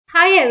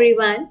Hi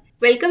everyone,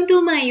 welcome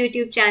to my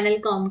YouTube channel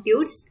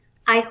COMMTUTS.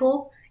 I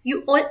hope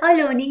you all are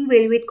learning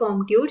well with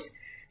COMMTUTS.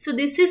 So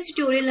this is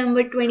tutorial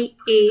number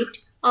 28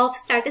 of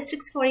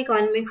Statistics for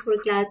Economics for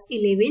class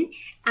 11,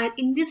 and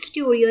in this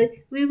tutorial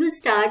we will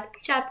start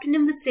chapter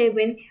number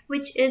 7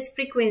 which is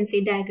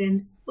frequency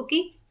diagrams.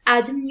 Okay,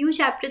 आज हम new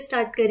chapter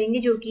start करेंगे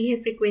जो कि है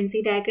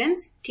frequency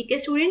diagrams. ठीक है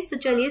students, तो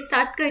चलिए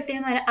स्टार्ट करते हैं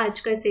हमारा आज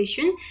का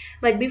session.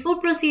 But before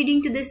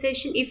proceeding to this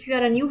session, if you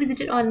are a new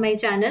visitor on my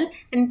channel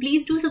then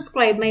please do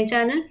subscribe my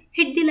channel,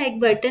 hit the like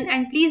button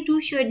and please do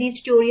share these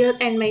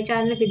tutorials and my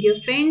channel with your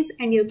friends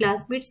and your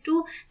classmates too,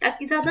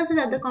 ताकि ज़्यादा से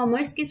ज़्यादा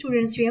commerce के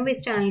students जो हैं वो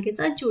इस channel के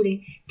साथ जुड़े.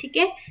 ठीक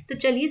है, तो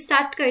चलिए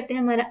स्टार्ट करते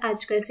हैं हमारा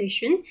आज का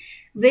session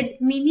with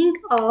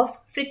meaning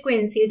of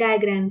frequency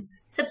diagrams.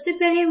 सबसे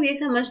पहले हम ये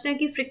समझते हैं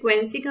कि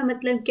फ्रीक्वेंसी का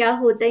मतलब क्या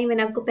होता है.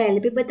 मैंने आपको पहले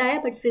भी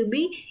बताया बट फिर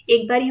भी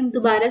एक बार हम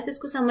दोबारा से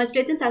इसको समझ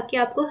लेते हैं ताकि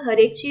आपको हर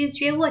एक चीज़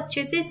जो है वो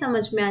अच्छे से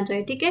समझ में आ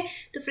जाए. ठीक है,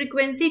 तो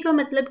फ्रीक्वेंसी का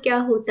मतलब क्या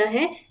होता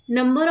है?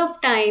 Number of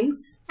times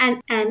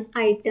an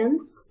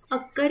items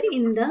occur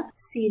in the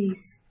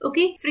series.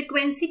 Okay,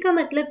 frequency का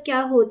मतलब क्या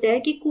होता है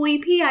कि कोई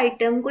भी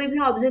आइटम, कोई भी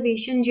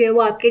ऑब्जर्वेशन जो है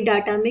वो आपके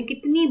डाटा में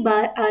कितनी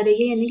बार आ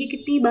रही है, यानी कि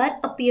कितनी बार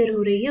अपीयर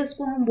हो रही है,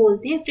 उसको हम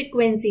बोलते हैं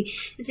फ्रीक्वेंसी.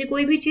 जैसे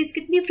कोई भी चीज़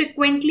कितनी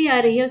फ्रिक्वेंटली आ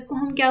रही है उसको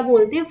हम क्या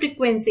बोलते हैं?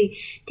 फ्रीक्वेंसी.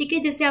 ठीक है,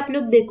 जैसे आप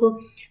लोग देखो,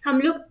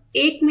 हम लोग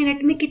 1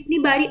 मिनट में कितनी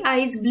बारी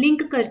आईज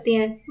ब्लिंक करते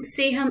हैं,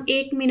 से हम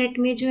 1 मिनट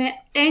में जो है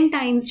 10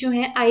 टाइम्स जो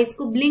है आईज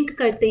को ब्लिंक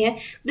करते हैं.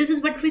 This is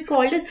what we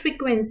called as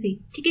frequency.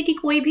 ठीक है, कि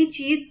कोई भी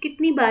चीज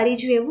कितनी बारी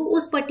जो है वो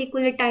उस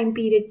पर्टिकुलर टाइम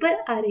पीरियड पर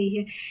आ रही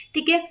है.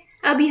 ठीक है,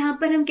 अब यहाँ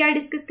पर हम क्या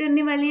डिस्कस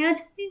करने वाले हैं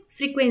आज?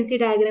 Frequency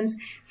diagrams.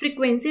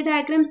 फ्रीक्वेंसी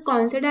डायग्राम्स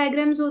कौन से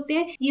डायग्राम्स होते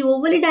हैं? ये वो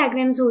वाले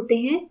डायग्राम्स होते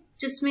हैं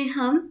जिसमें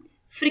हम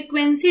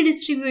फ्रीक्वेंसी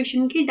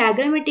डिस्ट्रीब्यूशन की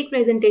डायग्रामेटिक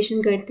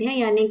प्रेजेंटेशन करते हैं.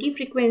 यानी कि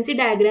frequency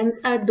diagrams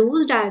are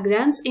those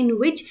diagrams in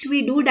which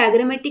we do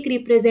diagrammatic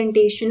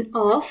representation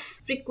of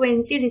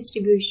frequency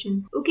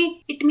distribution. Okay,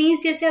 it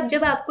means जैसे अब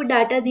जब आपको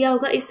डाटा दिया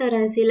होगा इस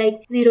तरह से,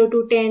 लाइक 0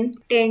 to 10,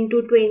 10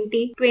 to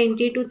 20,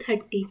 20 to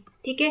 30.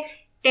 ठीक है,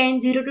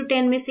 0 to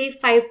 10 में से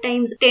 5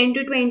 टाइम्स, 10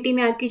 to 20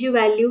 में आपकी जो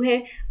वैल्यू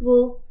है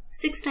वो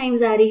 6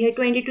 टाइम्स आ रही है,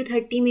 20 to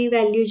 30 में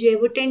वैल्यू जो है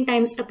वो 10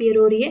 टाइम्स अपीयर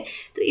हो रही है.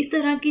 तो इस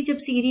तरह की जब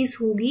सीरीज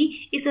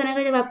होगी, इस तरह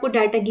का जब आपको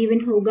डाटा गिवन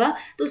होगा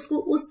तो उसको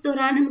उस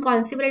दौरान हम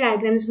कौन से वाले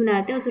डायग्राम्स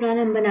बनाते हैं? उस दौरान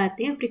हम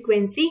बनाते हैं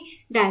frequency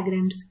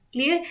diagrams.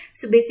 Clear?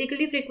 So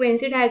basically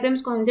frequency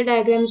diagrams कौन से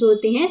डायग्राम्स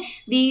होते हैं?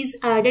 These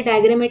are the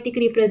diagrammatic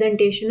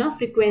representation of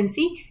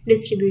frequency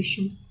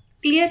distribution.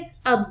 Clear?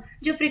 अब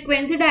जो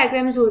फ्रीक्वेंसी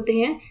डायग्राम्स होते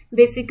हैं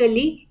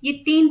बेसिकली ये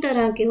 3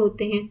 तरह के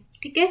होते हैं.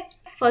 ठीक है,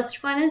 first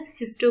one is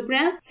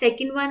histogram,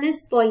 second one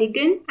is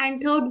polygon and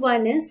third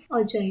one is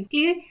ogive.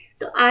 Clear?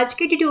 तो आज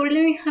के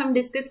ट्यूटोरियल में हम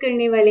डिस्कस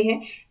करने वाले हैं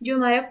जो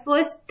हमारा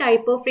first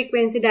type of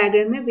frequency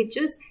diagram है विच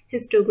इज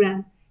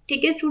हिस्टोग्राम.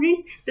 ठीक है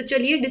स्टूडेंट्स, तो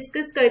चलिए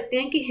डिस्कस करते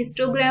हैं कि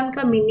हिस्टोग्राम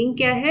का मीनिंग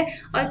क्या है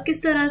और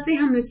किस तरह से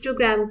हम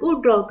हिस्टोग्राम को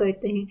ड्रॉ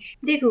करते हैं.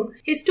 देखो,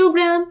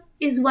 histogram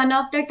is one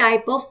of the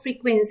type of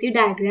frequency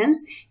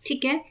diagrams.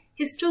 ठीक है,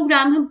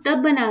 हिस्टोग्राम हम तब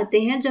बनाते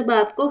हैं जब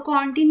आपको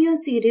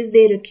कॉन्टिन्यूअस सीरीज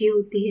दे रखी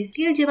होती है.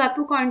 क्लियर? जब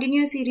आपको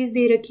कॉन्टिन्यूअस सीरीज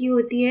दे रखी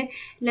होती है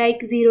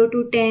लाइक 0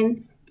 to 10,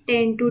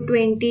 10 to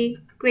 20,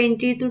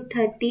 20 to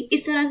 30,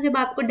 इस तरह से जब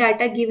आपको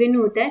डाटा गिवन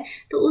होता है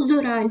तो उस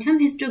दौरान हम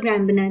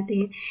हिस्टोग्राम बनाते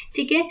हैं.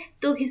 ठीक है,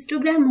 तो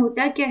हिस्टोग्राम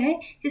होता क्या है?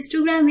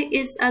 Histogram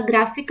is a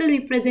graphical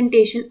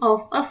representation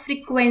of a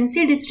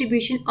frequency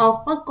distribution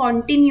of a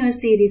continuous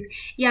series.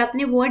 ये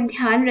आपने वर्ड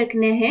ध्यान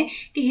रखना है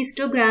कि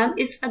histogram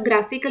is a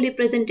graphical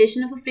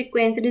representation of a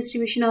frequency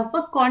distribution of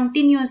a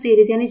continuous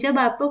series. यानी जब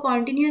आपको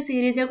कॉन्टिन्यूअस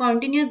सीरीज या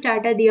कॉन्टिन्यूअस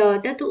डाटा दिया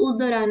होता है तो उस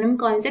दौरान हम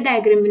कौन सा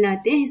डायग्राम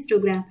बनाते हैं?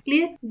 Histogram.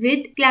 Clear?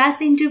 With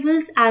class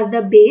intervals as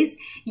the base.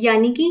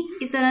 यानी कि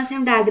इस तरह से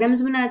हम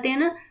डायग्राम्स बनाते हैं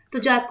ना, तो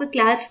जो आपका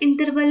क्लास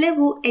इंटरवल है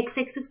वो एक्स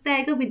एक्सिस पे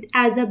आएगा with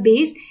as a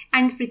base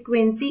and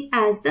frequency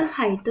as the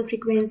height. तो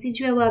फ्रीक्वेंसी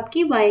जो है वो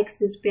आपकी वाई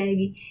एक्सिस पे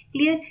आएगी.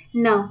 Clear?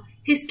 Now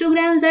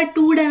histograms are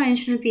 2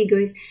 dimensional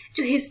figures.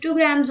 जो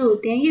हिस्टोग्राम्स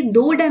होते हैं ये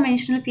 2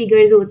 डायमेंशनल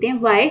फिगर्स होते हैं.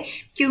 वाई?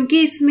 क्योंकि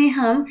इसमें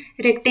हम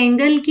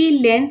रेक्टेंगल की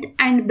लेंथ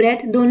एंड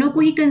ब्रेथ दोनों को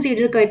ही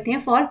कंसीडर करते हैं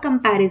फॉर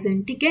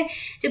कंपैरिजन. ठीक है,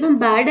 जब हम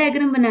बार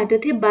डायग्राम बनाते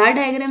थे, बार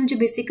डायग्राम जो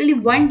बेसिकली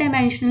 1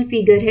 डायमेंशनल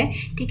फिगर है,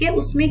 ठीक है,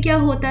 उसमें क्या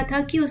होता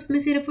था कि उसमें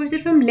सिर्फ और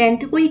सिर्फ हम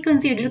लेंथ को ही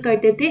कंसीडर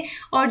करते थे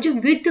और जो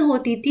विड्थ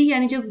होती थी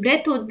यानी जो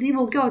ब्रेथ होती थी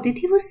वो क्या होती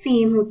थी? वो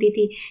सेम होती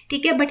थी.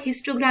 ठीक है, बट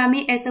हिस्टोग्राम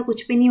में ऐसा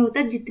कुछ भी नहीं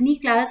होता. जितनी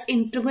क्लास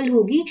इंटरवल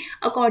होगी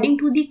according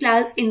to the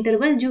class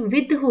interval जो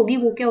विड्थ होगी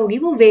वो क्या होगी?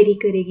 वो वेरी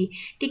करेगी.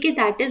 ठीक है,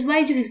 दैट इज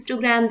वाई जो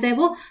हिस्टोग्राम्स है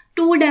वो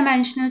 2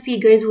 डायमेंशनल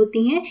फिगर्स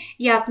होती हैं.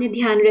 ये आपने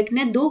ध्यान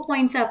रखना है. 2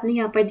 पॉइंट्स आपने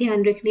यहाँ पर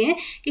ध्यान रखने हैं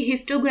कि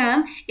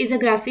histogram is a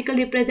graphical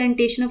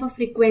representation of a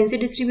frequency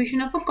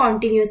distribution of a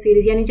continuous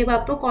series. यानी जब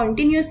आपको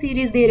कॉन्टिन्यूअस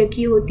सीरीज दे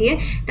रखी होती है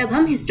तब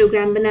हम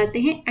हिस्टोग्राम बनाते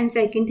हैं. एंड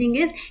सेकेंड थिंग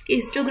इज कि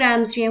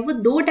हिस्टोग्राम्स जो हैं वो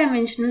 2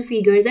 डायमेंशनल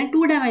फिगर्स हैं,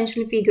 2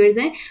 डायमेंशनल फिगर्स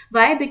हैं.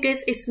 वाई?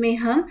 बिकॉज इसमें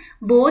हम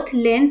both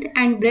length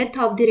and breadth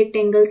of the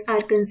rectangles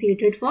are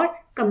considered for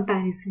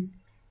comparison.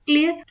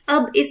 Clear.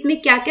 अब इसमें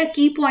क्या क्या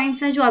की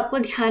पॉइंट्स हैं जो आपको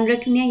ध्यान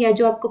रखने हैं या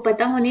जो आपको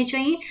पता होने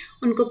चाहिए,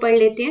 उनको पढ़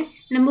लेते हैं।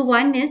 Number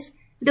 1 is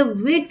the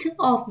width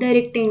of the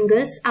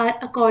rectangles are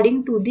according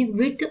to the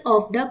width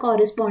of the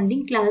corresponding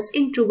class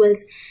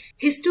intervals।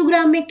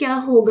 Histogram में क्या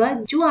होगा,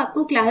 जो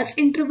आपको क्लास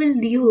इंटरवल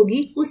दी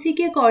होगी उसी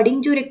के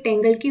अकॉर्डिंग जो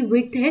रेक्टेंगल की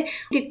विड्थ है,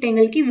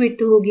 रेक्टेंगल की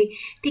विड्थ होगी।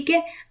 ठीक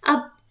है,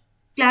 अब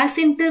क्लास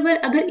इंटरवल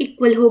अगर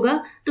इक्वल होगा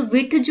तो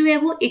विड्थ जो है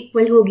वो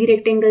इक्वल होगी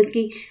रेक्टेंगल्स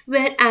की,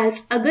 वेयर एज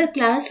अगर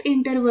क्लास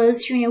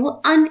इंटरवल्स जो है वो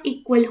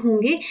अनइक्वल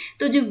होंगे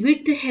तो जो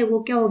विड्थ है वो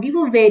क्या होगी,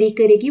 वो वेरी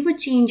करेगी, वो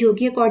चेंज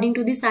होगी according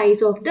to the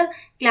size of the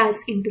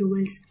class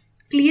intervals.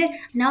 Clear.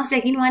 Now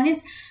second one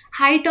is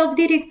height of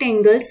the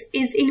rectangles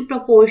is in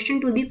proportion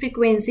to the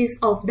frequencies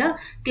of the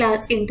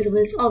class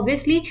intervals।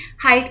 obviously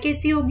height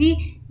कैसी होगी,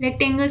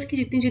 rectangles की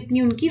जितनी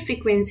जितनी उनकी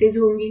frequencies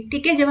होंगी।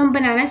 ठीक है, जब हम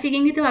बनाना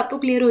सीखेंगे तो आपको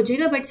क्लियर हो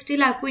जाएगा, बट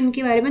स्टिल आपको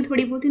इनके बारे में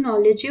थोड़ी बहुत ही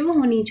नॉलेज है वो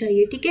होनी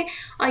चाहिए। ठीक है,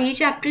 और ये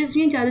चैप्टर्स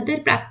जो हैं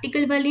ज़्यादातर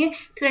प्रैक्टिकल वाले हैं,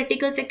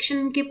 थ्योरेटिकल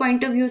सेक्शन के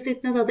पॉइंट ऑफ व्यू से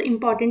इतना ज़्यादा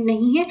इंपॉर्टेंट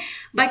नहीं है,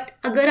 बट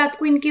अगर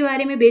आपको इनके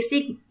बारे में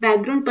बेसिक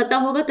बैकग्राउंड पता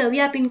होगा तभी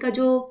आप इनका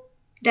जो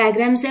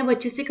डायग्राम्स है वो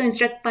अच्छे से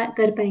कंस्ट्रक्ट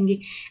कर पाएंगे।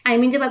 आई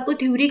मीन जब आपको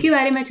थ्योरी के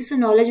बारे में अच्छे से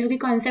नॉलेज होगी,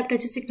 कॉन्सेप्ट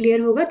अच्छे से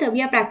क्लियर होगा,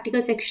 तभी आप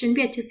प्रैक्टिकल सेक्शन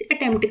भी अच्छे से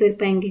अटेम्प्ट कर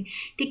पाएंगे।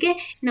 ठीक है,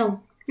 now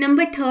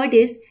number 3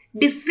 is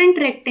different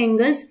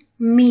rectangles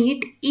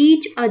meet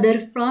each other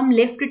from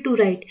left to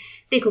right.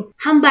 देखो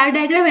हम बार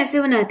डायग्राम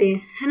ऐसे बनाते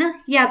हैं, है ना,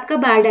 ये आपका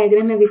बार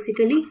डायग्राम है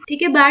बेसिकली।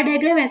 ठीक है, बार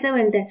डायग्राम ऐसा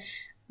बनता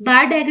है।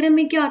 बार डायग्राम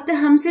में क्या होता है,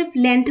 हम सिर्फ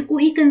लेंथ को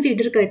ही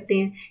कंसीडर करते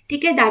हैं।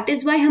 ठीक है, दैट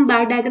इज वाई हम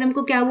बार डायग्राम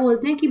को क्या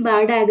बोलते हैं कि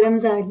बार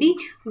diagrams are the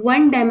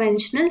one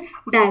dimensional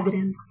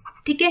diagrams.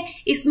 ठीक है,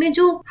 इसमें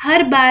जो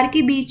हर बार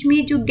के बीच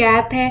में जो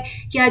गैप है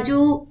या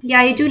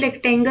ये जो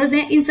रेक्टेंगल्स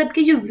हैं, इन सब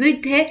की जो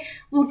विड्थ है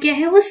वो क्या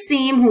है, वो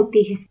सेम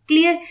होती है।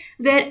 क्लियर।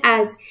 वेयर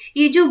एज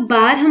ये जो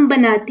बार हम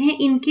बनाते हैं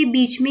इनके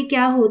बीच में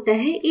क्या होता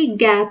है, एक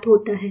गैप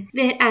होता है।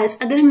 वेयर एज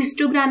अगर हम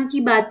हिस्टोग्राम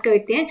की बात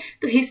करते हैं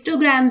तो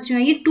हिस्टोग्राम्स जो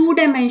है ये 2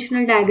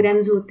 डायमेंशनल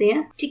डायग्राम्स होते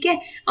हैं। ठीक है,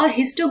 और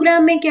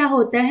हिस्टोग्राम में क्या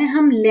होता है,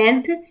 हम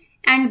लेंथ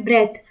एंड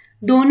ब्रेथ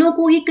दोनों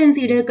को ही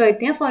कंसीडर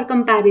करते हैं फॉर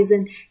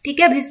कंपैरिजन। ठीक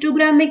है, अब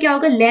हिस्टोग्राम में क्या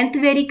होगा, लेंथ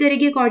वेरी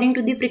करेगी according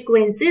to the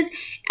frequencies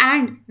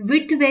and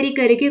width very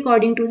करेगी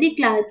according to the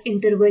class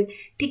interval.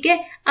 ठीक है,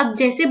 अब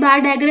जैसे बार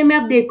डायग्राम में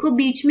आप देखो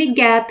बीच में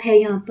गैप है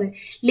यहाँ पर,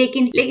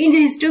 लेकिन जो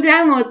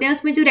हिस्टोग्राम होते हैं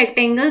उसमें जो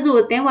रेक्टेंगल्स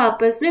होते हैं वो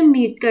आपस में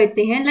मीट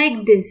करते हैं लाइक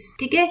दिस।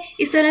 ठीक है,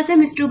 इस तरह से हम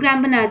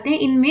हिस्टोग्राम बनाते हैं,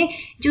 इनमें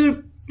जो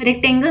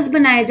रेक्टेंगल्स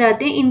बनाए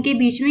जाते हैं इनके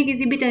बीच में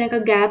किसी भी तरह का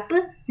गैप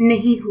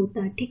नहीं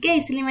होता। ठीक है,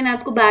 इसलिए मैंने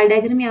आपको बार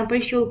डायग्राम यहाँ पर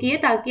शो किया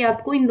ताकि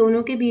आपको इन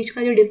दोनों के बीच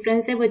का जो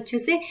डिफरेंस है वो अच्छे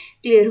से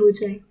क्लियर हो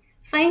जाए।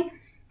 Fine,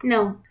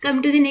 now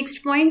come to the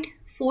next point,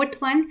 4th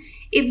one,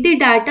 if the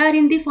data are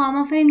in the form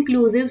of an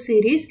inclusive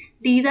series,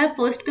 these are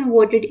first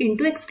converted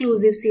into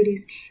exclusive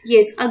series।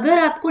 yes, अगर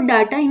आपको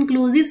डाटा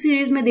इंक्लूसिव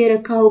सीरीज में दे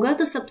रखा होगा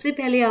तो सबसे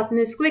पहले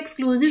आपने इसको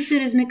एक्सक्लूसिव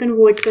सीरीज में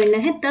कन्वर्ट करना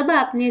है, तब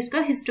आपने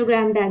इसका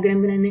हिस्टोग्राम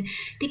डायग्राम बनाना है।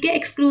 ठीक है,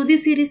 एक्सक्लूसिव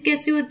सीरीज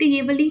कैसी होती है,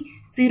 ये वाली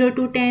 0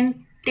 to 10,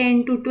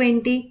 10 to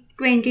 20,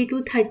 20 to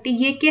 30,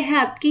 ये क्या है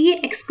आपकी, ये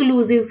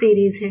एक्सक्लूसिव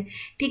सीरीज है।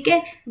 ठीक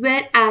है,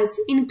 वेयर एज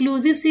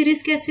इंक्लूसिव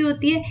सीरीज कैसी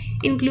होती है,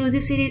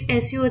 इंक्लूसिव सीरीज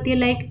ऐसी होती है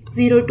लाइक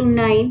 0 to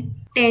 9,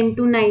 10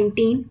 to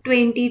 19,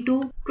 20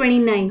 to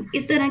 29,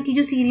 इस तरह की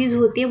जो सीरीज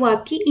होती है वो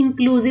आपकी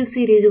इंक्लूसिव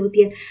सीरीज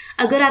होती है।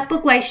 अगर आपको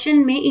क्वेश्चन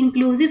में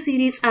इंक्लूसिव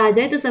सीरीज आ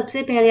जाए तो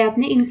सबसे पहले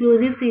आपने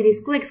इंक्लूसिव सीरीज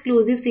को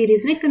एक्सक्लूसिव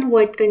सीरीज में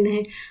कन्वर्ट करना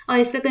है, और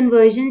इसका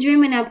कन्वर्जन जो है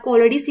मैंने आपको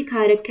ऑलरेडी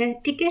सिखा रखा है।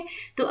 ठीक है,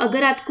 तो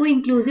अगर आपको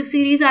इंक्लूसिव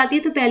सीरीज आती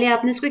है तो पहले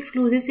आपने उसको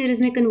एक्सक्लूसिव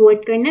सीरीज में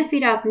कन्वर्ट करना है,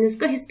 फिर आपने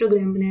उसका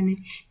हिस्टोग्राम बनाना है।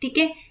 ठीक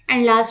है,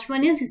 and last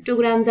one is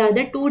histograms are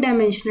the 2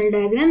 dimensional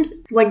diagrams.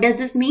 What does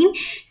this mean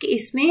कि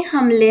इसमें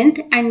हम लेंथ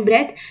एंड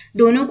ब्रेथ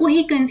दोनों को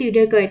ही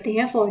कंसीडर करते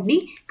हैं for the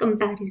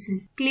comparison.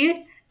 Clear.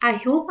 I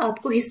hope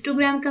आपको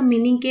हिस्टोग्राम का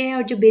मीनिंग क्या है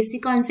और जो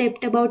बेसिक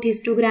कॉन्सेप्ट अबाउट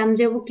हिस्टोग्राम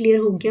जो है वो क्लियर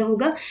हो गया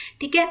होगा।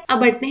 ठीक है, अब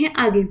बढ़ते हैं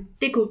आगे।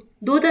 देखो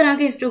 2 तरह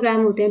के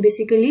हिस्टोग्राम होते हैं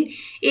बेसिकली,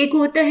 एक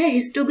होता है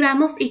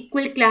histogram of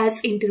equal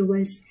class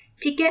intervals,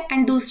 ठीक है,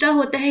 एंड दूसरा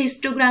होता है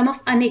histogram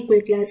of unequal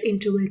class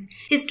intervals.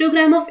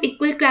 Histogram of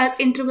equal class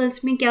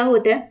intervals में क्या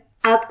होता है,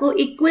 आपको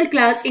इक्वल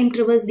क्लास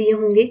इंटरवल्स दिए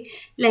होंगे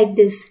like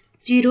this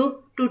 0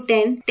 to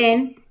 10,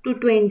 10 to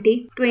 20,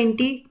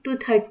 20 to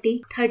 30,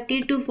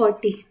 30 to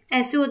 40,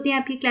 ऐसे होती हैं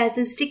आपकी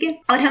क्लासेस। ठीक है,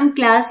 और हम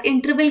क्लास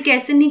इंटरवल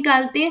कैसे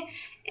निकालते हैं,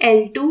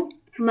 L2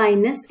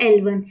 माइनस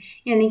L1,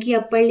 यानी कि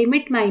upper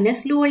limit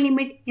minus lower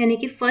limit, यानी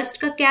कि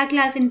फर्स्ट का क्या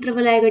क्लास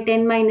इंटरवल आएगा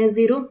 10 माइनस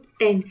 0,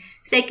 10,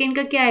 सेकेंड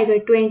का क्या आएगा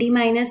 20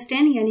 माइनस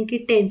 10 यानी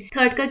कि 10,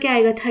 थर्ड का क्या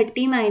आएगा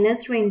 30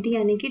 माइनस 20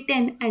 यानी कि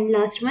 10, एंड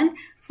लास्ट वन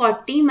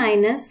 40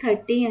 माइनस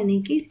 30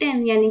 यानी कि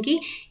 10। यानी कि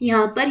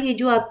यहाँ पर ये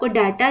जो आपको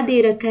डाटा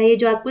दे रखा है, ये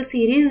जो आपको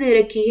सीरीज दे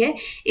रखी है,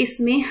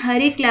 इसमें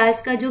हर एक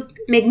क्लास का जो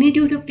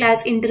मैग्नीट्यूड ऑफ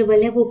क्लास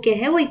इंटरवल है वो क्या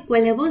है, वो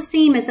इक्वल है, वो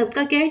सेम है,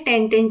 सबका क्या है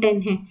 10 10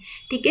 10 है।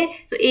 ठीक है,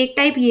 तो एक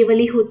टाइप ये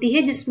वाली होती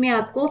है जिसमें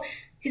आपको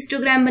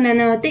हिस्टोग्राम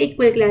बनाना होता है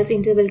इक्वल क्लास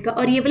इंटरवल का,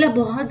 और ये वाला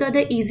बहुत ज्यादा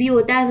इजी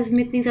होता है,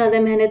 इसमें इतनी ज्यादा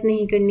मेहनत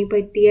नहीं करनी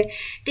पड़ती है,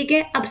 ठीक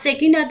है। अब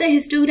सेकंड आता है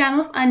histogram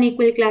of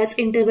unequal class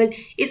interval.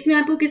 इसमें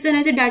आपको किस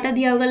तरह से डाटा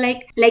दिया होगा,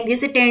 लाइक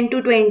जैसे 10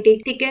 to 20,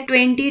 ठीक है,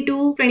 20 to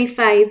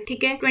 25,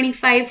 ठीक है,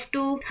 25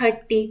 to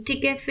 30,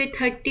 ठीक है, फिर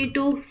 30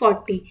 to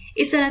 40,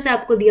 इस तरह से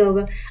आपको दिया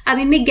होगा। अब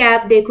इनमें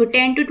गैप देखो,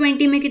 10 to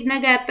 20 में कितना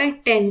गैप है,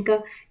 10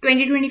 का,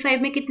 20 to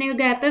 25 में कितने का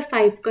गैप है,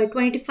 5 का,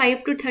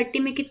 25 to 30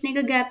 में कितने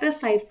का गैप है,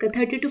 5 का,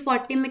 30 to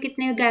 40 में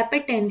कितने का गैप है,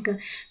 10 का।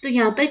 तो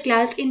यहाँ पर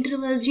क्लास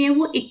इंटरवल्स जो है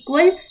वो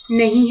इक्वल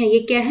नहीं है, ये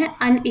क्या है,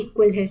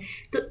 अनइक्वल है।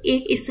 तो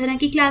एक इस तरह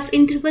की क्लास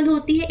इंटरवल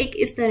होती है, एक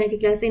इस तरह की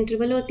क्लास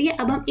इंटरवल होती है।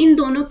 अब हम इन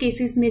दोनों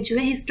केसेस में जो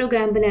है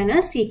हिस्टोग्राम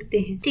बनाना सीखते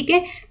हैं, ठीक है।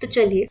 तो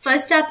चलिए,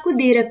 फर्स्ट आपको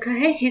दे रखा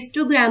है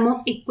histogram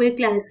of equal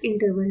class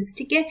intervals,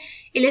 ठीक है।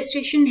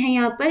 इलस्ट्रेशन है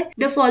यहाँ पर,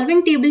 the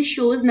following table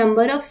shows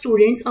number of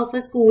students of a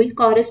school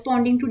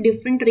corresponding to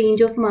different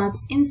range of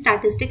marks in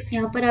statistics.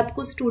 यहाँ पर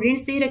आपको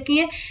स्टूडेंट्स दे रखे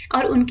हैं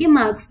और उनके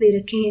मार्क्स दे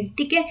रखे हैं,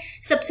 ठीक है।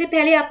 सबसे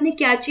पहले आपने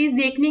क्या चीज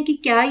देखनी है कि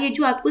क्या ये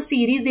जो आपको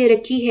सीरीज दे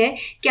रखी है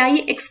क्या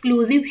ये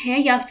एक्सक्लूसिव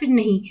है या फिर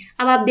नहीं।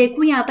 अब आप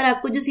देखो यहाँ पर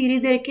आपको जो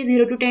सीरीज दे रखी है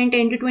 0 to 10,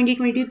 10 to 20,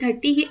 20 to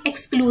 30, ये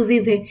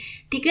एक्सक्लूसिव है,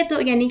 ठीक है। तो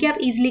यानी कि आप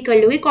इजिली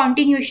कर लोगे,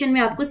 कॉन्टिन्यूएशन में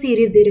आपको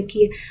सीरीज दे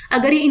रखी है।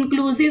 अगर ये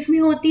इंक्लूसिव में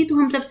होती तो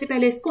हम सबसे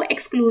पहले इसको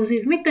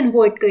एक्सक्लूसिव में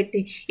कन्वर्ट करते।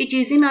 ये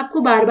चीजें मैं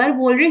आपको बार बार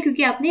बोल रही हूँ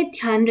क्योंकि आपने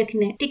ध्यान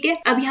रखना है, ठीक है।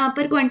 अब यहाँ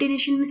पर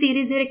कॉन्टिन्यूएशन में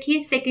सीरीज दे रखी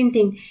है। सेकेंड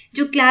थिंग,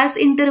 जो क्लास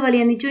इंटरवल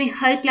यानी जो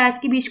हर क्लास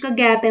के बीच का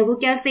गैप है वो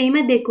क्या सेम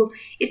है, देखो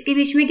इसके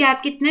बीच में गैप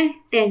कितना है,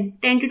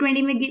 10 to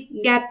 20 में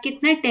गैप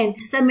कितना है,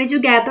 10, सब में जो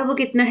गैप है वो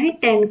कितना है,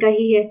 10 का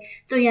ही है।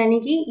 तो यानी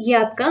कि ये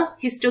आपका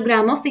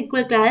histogram of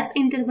equal class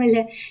interval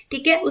है,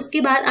 ठीक है।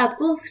 उसके बाद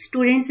आपको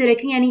स्टूडेंट्स दे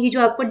रखे, यानी कि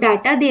जो आपको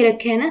डाटा दे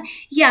रखे हैं ना,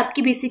 ये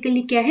आपकी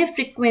बेसिकली क्या है,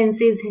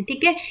 फ्रीक्वेंसीज है,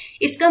 ठीक है।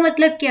 इसका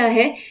मतलब क्या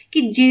है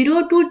कि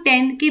 0 to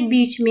 10 के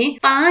बीच में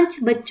 5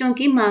 बच्चों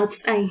के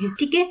मार्क्स आए हैं,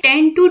 ठीक है।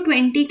 10 to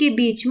 20 के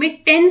बीच में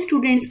 10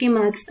 स्टूडेंट्स के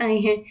मार्क्स आए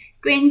हैं।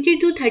 20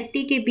 to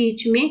 30 के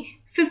बीच में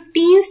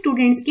 15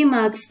 स्टूडेंट्स के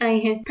मार्क्स आए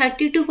हैं।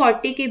 30 to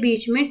 40 के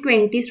बीच में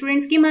 20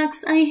 स्टूडेंट्स के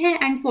मार्क्स आए हैं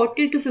एंड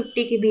 40 to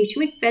 50 के बीच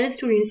में 12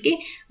 स्टूडेंट्स के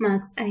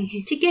मार्क्स आए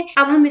हैं, ठीक है।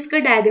 अब हम इसका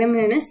डायग्राम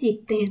बनाना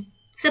सीखते हैं।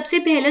 सबसे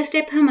पहला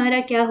स्टेप हमारा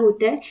क्या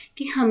होता है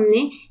कि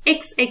हमने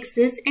x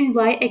axis and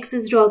Y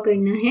axis draw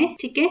करना है,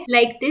 ठीक है।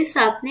 लाइक दिस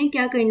आपने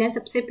क्या करना है,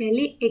 सबसे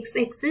पहले x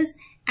axis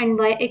and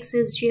Y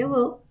axis जो है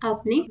वो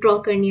आपने ड्रॉ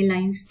करनी है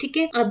लाइंस, ठीक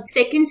है। अब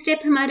सेकंड स्टेप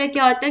हमारा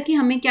क्या होता है कि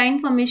हमें क्या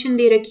इन्फॉर्मेशन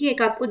दे रखी है,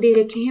 एक आपको दे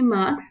रखे हैं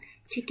मार्क्स,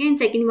 ठीक है, एंड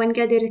सेकंड वन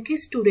क्या दे रखे,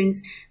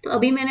 स्टूडेंट्स। तो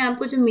अभी मैंने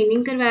आपको जो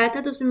मीनिंग करवाया था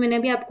तो उसमें मैंने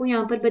अभी आपको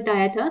यहाँ पर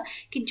बताया था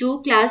कि जो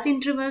क्लास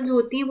इंटरवल्स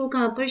होती हैं वो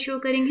कहाँ पर शो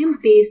करेंगे हम,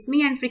 बेस में,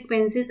 and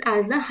frequencies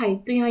as the height.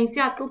 तो यहाँ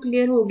से आपको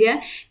क्लियर हो गया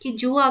कि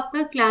जो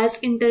आपका क्लास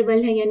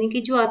इंटरवल है यानी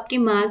कि जो आपके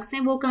मार्क्स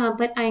हैं वो कहाँ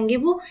पर आएंगे,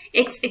 वो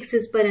एक्स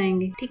एक्सिस पर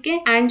आएंगे, ठीक है।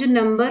 एंड जो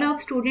नंबर ऑफ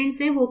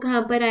स्टूडेंट्स हैं वो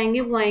कहाँ पर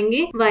आएंगे, वो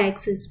आएंगे वाई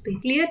एक्सिस पे,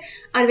 क्लियर।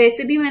 और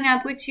वैसे भी मैंने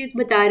आपको एक चीज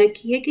बता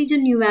रखी है कि जो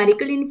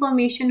न्यूमेरिकल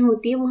इन्फॉर्मेशन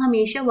होती है वो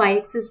हमेशा वाई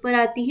एक्सिस पर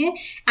आती है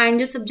एंड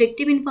जो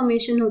सब्जेक्टिव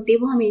इन्फॉर्मेशन होती है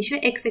वो हमेशा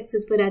एक्स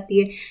एक्सिस पर आती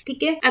है,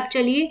 ठीक है। अब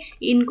चलिए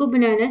इनको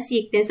बनाना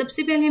सीखते हैं।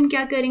 सबसे पहले हम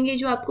क्या करेंगे,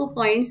 जो आपको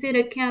पॉइंट से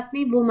रखे हैं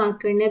आपने वो मार्क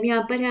करना है। अब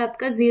यहाँ पर है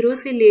आपका 0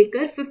 से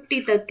लेकर 50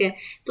 तक है,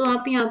 तो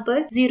आप यहाँ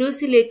पर 0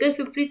 से लेकर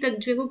 50 तक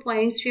जो है वो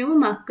पॉइंट्स जो है वो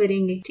मार्क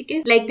करेंगे, ठीक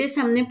है। लाइक दिस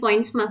हमने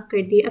पॉइंट्स मार्क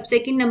कर दिए। अब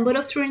सेकंड, नंबर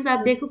ऑफ स्टूडेंट्स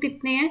आप देखो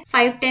कितने हैं,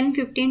 5, 10,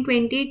 15,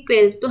 20,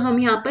 12। तो हम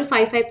यहाँ पर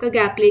 5 का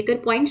गैप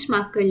लेकर पॉइंट्स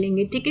मार्क कर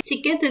लेंगे, ठीक है,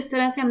 ठीक है। तो इस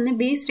तरह से हमने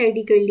बेस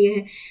रेडी कर लिया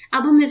है।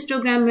 अब हम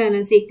हिस्टोग्राम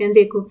बनाना सीखते हैं।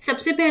 देखो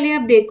सबसे पहले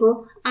आप देखो,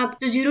 आप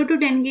जो 0 to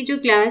 10 की जो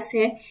क्लास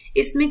है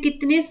इसमें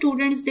कितने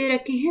स्टूडेंट्स दे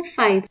रखे हैं,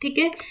 5, ठीक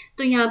है।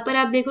 तो यहाँ पर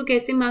आप देखो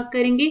कैसे मार्क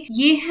करेंगे,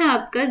 ये है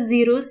आपका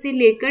 0 से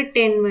लेकर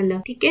 10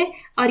 वाला, ठीक है।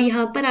 और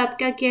यहाँ पर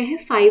आपका क्या है,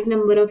 5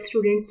 नंबर ऑफ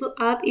स्टूडेंट्स। तो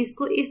आप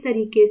इसको इस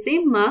तरीके से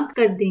मार्क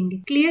कर देंगे,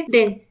 क्लियर।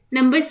 देन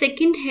नंबर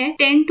सेकंड है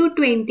 10 to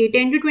 20।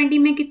 10 to 20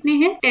 में कितने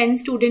हैं, 10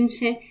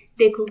 स्टूडेंट्स हैं।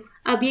 देखो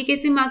अब ये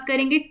कैसे मार्क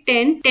करेंगे,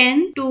 10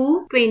 to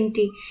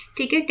 20,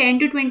 ठीक है। 10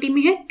 to 20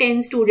 में है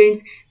 10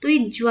 स्टूडेंट्स, तो ये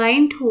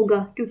ज्वाइंट होगा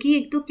क्योंकि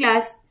एक तो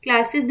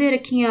क्लासेस दे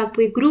रखी हैं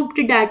आपको, एक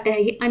ग्रुप्ड डाटा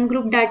है, ये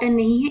अनग्रुप्ड डाटा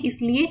नहीं है,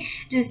 इसलिए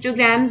जो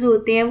हिस्टोग्राम्स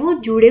होते हैं वो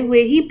जुड़े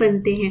हुए ही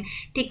बनते हैं,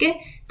 ठीक है।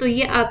 तो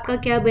ये आपका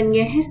क्या बन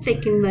गया है,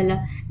 सेकंड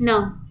वाला।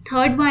 Now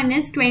third one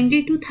is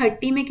 20 to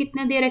 30 में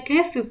कितना दे रखा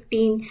है,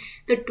 15।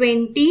 तो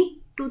 20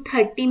 to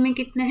 30 में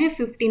कितना है,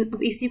 15।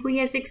 अब इसी को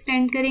ऐसे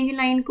एक्सटेंड करेंगे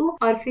लाइन को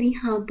और फिर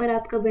यहाँ पर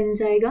आपका बन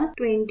जाएगा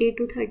 20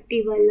 to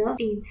 30 वाला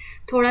 3।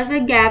 थोड़ा सा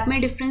गैप में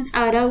डिफरेंस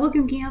आ रहा होगा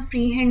क्योंकि यहाँ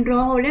फ्री हैंड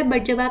ड्रॉ हो रहा है,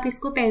 बट जब आप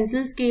इसको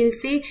पेंसिल स्केल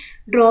से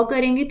ड्रॉ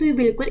करेंगे तो ये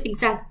बिल्कुल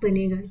एग्जैक्ट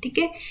बनेगा, ठीक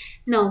है।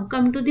 Now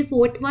come to the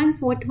fourth one.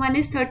 Fourth one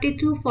is 30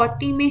 to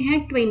 40 में है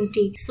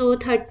 20। सो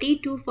 30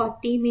 to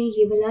 40 में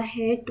ये वाला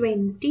है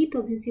 20। तो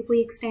अब इसी को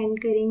एक्सटेंड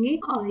करेंगे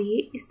और ये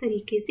इस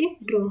तरीके से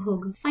ड्रॉ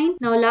होगा, fine.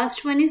 Now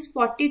last one is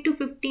 40 to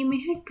 50 में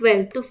है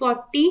 12। तो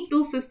 40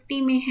 to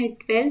 50 में है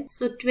 12।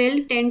 सो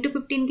 12 10 to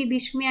 15 के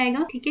बीच में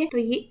आएगा, ठीक है। तो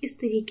ये इस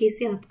तरीके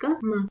से आपका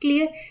मार्क,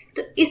 क्लियर।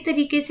 तो इस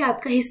तरीके से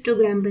आपका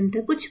हिस्टोग्राम बनता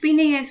है, कुछ भी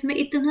नहीं है इसमें,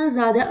 इतना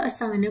ज्यादा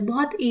आसान है,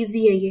 बहुत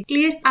ईजी है ये, क्लियर।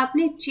 क्लियर।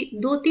 आपने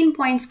 2-3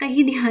 पॉइंट्स का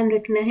ही ध्यान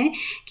रखना है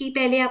कि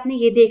पहले आपने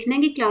ये देखना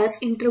है कि क्लास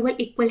इंटरवल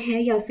इक्वल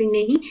है या फिर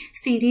नहीं,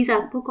 सीरीज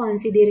आपको कौन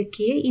सी दे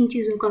रखी है, इन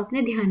चीजों का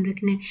आपने ध्यान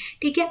रखना है,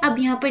 ठीक है। अब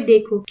यहाँ पर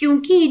देखो,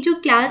 क्योंकि जो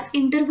क्लास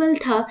इंटरवल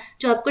था,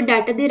 जो आपको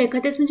डाटा दे रखा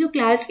था, इसमें जो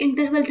क्लास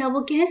इंटरवल था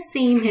वो क्या है,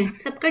 सेम है,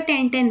 सबका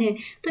 10-10 है,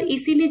 तो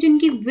इसीलिए जो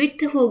इनकी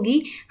विड्थ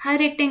होगी, हर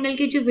रेक्टेंगल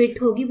की जो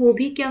विड्थ होगी वो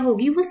भी क्या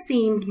होगी, वो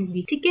सेम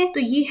होगी, ठीक है। तो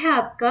ये है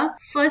आपका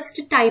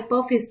फर्स्ट टाइप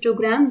ऑफ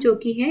हिस्टोग्राम, जो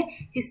कि है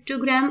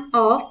histogram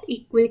of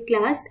equal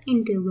class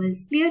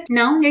intervals. Clear.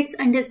 Now let's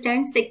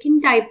understand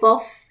second type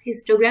of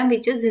histogram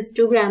which is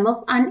histogram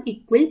of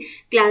unequal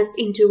class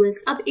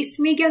intervals. अब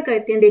इसमें क्या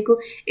करते हैं, देखो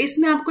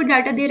इसमें आपको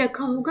डाटा दे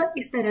रखा होगा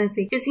इस तरह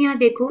से, जैसे यहाँ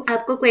देखो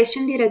आपको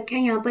क्वेश्चन दे रखे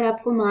हैं, यहाँ पर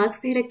आपको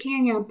मार्क्स दे रखे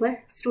हैं, यहाँ पर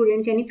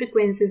स्टूडेंट्स यानी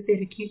फ्रीक्वेंसीज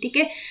दे रखी है, ठीक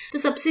है। तो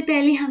सबसे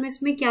पहले हम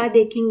इसमें क्या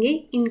देखेंगे,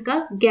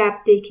 इनका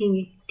गैप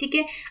देखेंगे, ठीक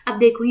है। अब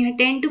देखो यहाँ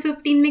 10 to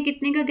 15 में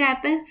कितने का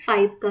गैप है,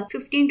 5 का।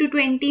 15 to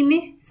 20 में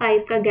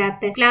 5 का गैप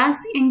है।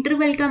 क्लास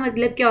इंटरवल का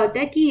मतलब क्या होता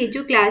है कि ये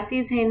जो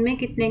क्लासेस हैं इनमें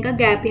कितने का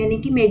गैप, यानी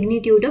कि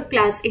मैग्नीट्यूड ऑफ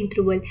क्लास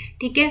इंटरवल,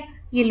 ठीक है।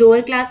 ये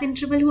लोअर क्लास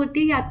इंटरवल होती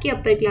है या आपकी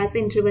अपर क्लास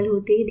इंटरवल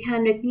होती है,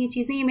 ध्यान रखनी ये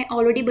चीजें, ये मैं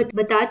ऑलरेडी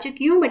बता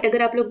चुकी हूँ, बट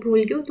अगर आप लोग भूल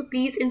गए हो तो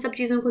प्लीज इन सब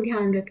चीजों को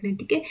ध्यान रखना है,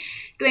 ठीक है।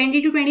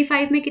 20 to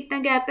 25 में कितना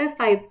गैप है,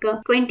 5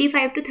 का।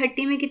 25 to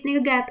 30 में कितने का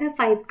गैप है,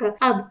 5 का।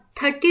 अब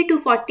 30 to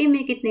 40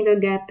 में कितने का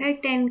गैप है,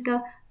 10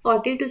 का।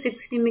 40 to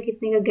 60 में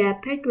कितने का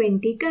गैप है,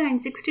 20 का। एंड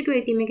 60 to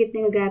 80 में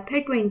कितने का गैप है,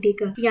 20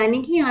 का।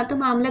 यानी कि यहाँ तो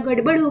मामला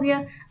गड़बड़ हो गया।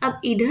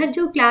 अब इधर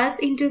जो क्लास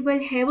इंटरवल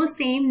है वो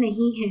सेम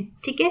नहीं है,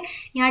 ठीक है।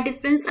 यहाँ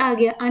डिफरेंस आ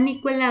गया,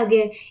 अनइक्वल आ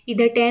गया,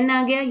 इधर 10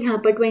 आ गया, यहाँ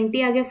पर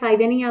 20 आ गया,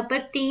 5, यानी यहाँ पर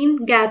 3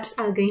 गैप्स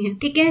आ गए हैं,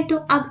 ठीक है। तो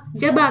अब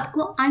जब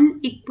आपको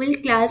अनइक्वल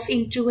क्लास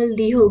इंटरवल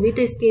दी होगी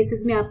तो इस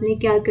केसेस में आपने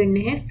क्या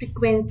करना है,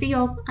 frequency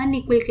of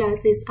unequal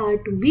classes are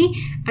to be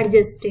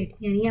adjusted,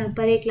 यानी यहाँ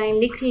पर एक लाइन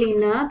लिख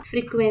लेना,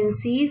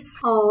 frequencies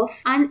of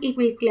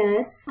unequal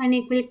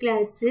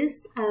classes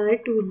are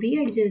to be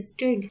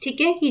adjusted, ठीक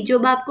है। कि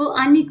जब आपको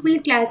unequal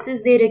classes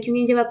दे रखी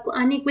होंगी, जब आपको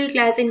unequal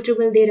class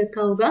interval दे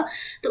रखा होगा,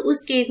 तो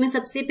उस केस में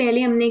सबसे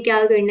पहले हमने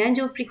क्या करना है,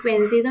 जो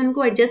फ्रीक्वेंसीज है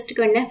उनको एडजस्ट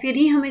करना है, फिर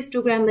ही हम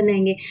हिस्टोग्राम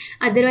बनाएंगे,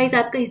 अदरवाइज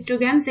आपका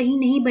हिस्टोग्राम सही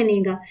नहीं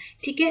बनेगा,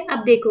 ठीक है।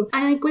 अब देखो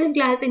अनइक्वल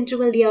क्लास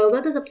इंटरवल दिया होगा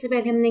तो सबसे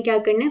पहले हमने क्या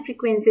करना है,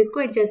 फ्रीक्वेंसीज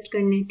को एडजस्ट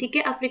करना है, ठीक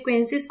है। अब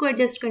फ्रीक्वेंसीज को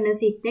एडजस्ट करना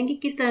सीखते हैं कि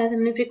किस तरह से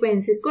हमने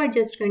फ्रीक्वेंसीज को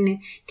एडजस्ट करना है,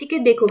 ठीक है।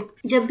 देखो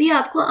जब भी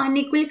आपको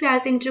अनइक्वल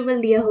क्लास इंटरवल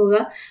दिया होगा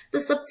तो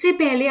सबसे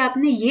पहले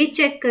आपने ये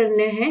चेक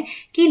करना है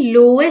कि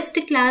लोएस्ट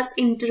क्लास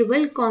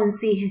इंटरवल कौन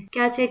सी है।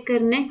 क्या चेक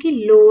करना है कि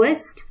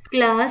लोएस्ट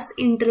क्लास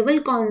इंटरवल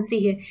कौन सी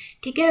है,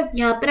 ठीक है।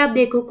 यहाँ पर आप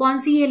देखो कौन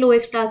सी है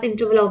लोएस्ट क्लास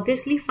इंटरवल,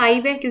 ऑब्वियसली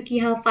 5 है, क्योंकि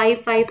यहाँ 5,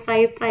 5,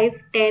 5, 5,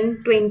 10,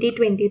 20,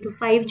 20, तो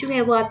 5 जो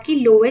है वो आपकी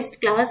लोएस्ट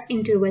क्लास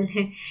इंटरवल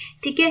है,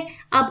 ठीक है।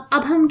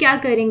 अब हम क्या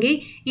करेंगे,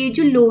 ये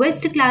जो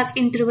लोएस्ट क्लास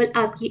इंटरवल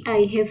आपकी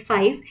आई है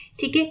 5,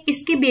 ठीक है,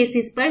 इसके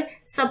बेसिस पर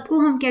सबको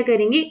हम क्या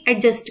करेंगे,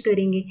 एडजस्ट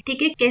करेंगे,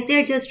 ठीक है। कैसे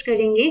एडजस्ट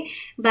करेंगे,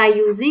 by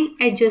using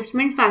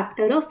adjustment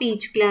factor of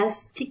each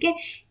class, ठीक है।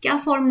 क्या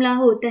फॉर्मूला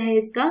होता है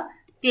इसका,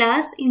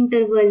 class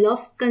interval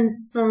of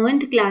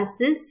concerned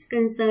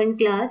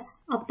class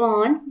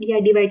upon या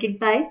divided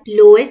by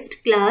lowest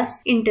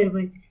class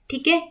interval,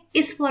 ठीक है।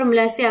 इस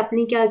फॉर्मूला से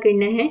आपने क्या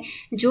करना है,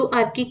 जो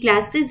आपकी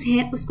क्लासेस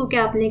हैं उसको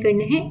क्या आपने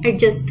करना है,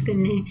 एडजस्ट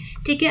करना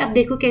है, ठीक है। अब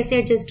देखो कैसे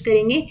एडजस्ट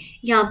करेंगे,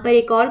 यहाँ पर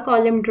एक और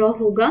कॉलम ड्रॉ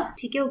होगा,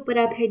 ठीक है, ऊपर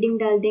आप हेडिंग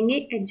डाल देंगे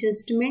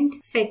एडजस्टमेंट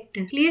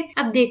फैक्टर, क्लियर।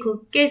 अब देखो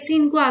कैसे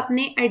इनको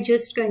आपने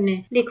एडजस्ट करना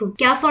है, देखो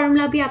क्या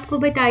फॉर्मूला भी आपको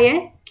बताया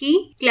है कि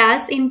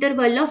class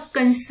interval of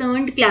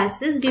concerned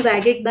classes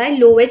divided by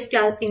lowest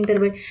class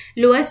interval.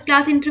 Lowest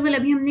class interval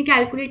अभी हमने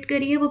कैलकुलेट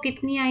करी है, वो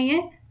कितनी आई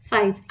है,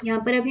 5। यहाँ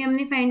पर अभी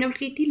हमने फाइंड आउट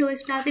की थी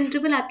लोएस्ट क्लास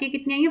इंटरवल आपकी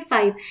कितनी आई है,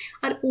 5।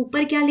 और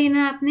ऊपर क्या लेना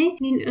है आपने,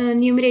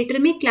 न्यूमरेटर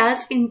में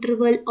class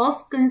interval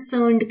of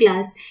concerned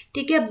class,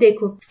 ठीक है। अब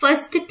देखो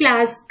फर्स्ट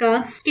क्लास का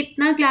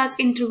कितना क्लास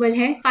इंटरवल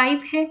है,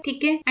 5 है,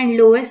 ठीक है। एंड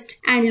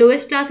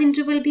लोएस्ट क्लास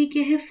इंटरवल भी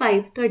क्या है,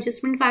 5, तो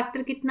एडजस्टमेंट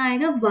फैक्टर कितना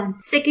आएगा, 1।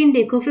 सेकेंड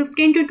देखो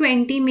 15 to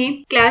 20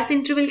 में क्लास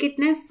इंटरवल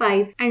कितना है,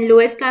 5, एंड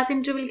लोएस्ट क्लास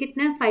इंटरवल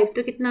कितना है, 5,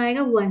 तो कितना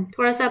आएगा, 1।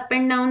 थोड़ा सा अप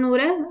एंड डाउन हो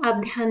रहा है,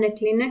 आप ध्यान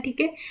रख लेना,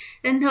 ठीक है।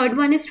 Then third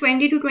one is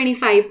 20 to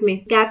 25 में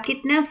गैप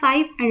कितना है,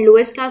 5, एंड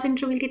लोएस्ट क्लास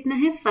इंटरवल कितना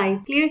है, 5,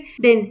 क्लियर।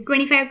 देन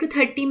 25 to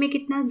 30 में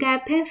कितना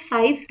गैप है,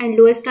 5, एंड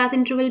लोएस्ट क्लास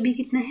इंटरवल भी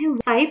कितना है,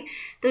 5,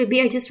 तो भी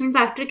एडजस्टमेंट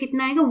फैक्टर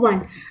कितना आएगा,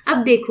 1।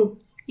 अब देखो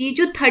ये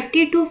जो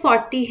 30 to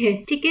 40 है,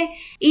 ठीक है,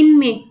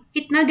 इनमें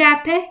कितना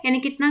गैप है, यानी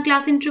कितना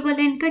क्लास इंटरवल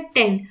है इनका,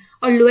 10,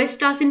 और लोएस्ट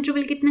क्लास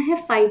इंटरवल कितना है,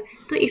 5,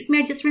 तो इसमें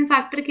एडजस्टमेंट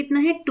फैक्टर कितना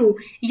है, 2।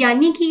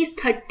 यानी कि इस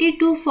 30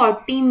 to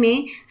 40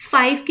 में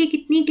 5 की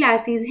कितनी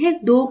क्लासेस है,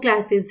 2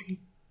 क्लासेस हैं,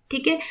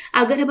 ठीक है।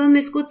 अगर अब हम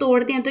इसको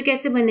तोड़ते हैं तो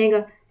कैसे बनेगा,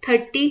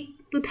 30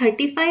 to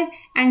 35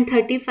 एंड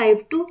 35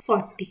 to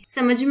 40,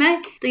 समझ में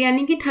आए। तो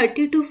यानी कि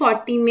 30 to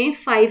 40 में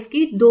 5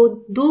 की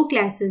दो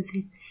क्लासेस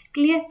हैं,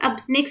 क्लियर। अब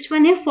नेक्स्ट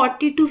वन है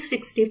 40 to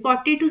 60।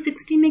 40 to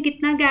 60 में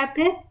कितना गैप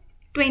है,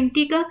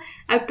 20 का।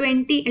 अब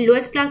 20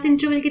 लोएस्ट क्लास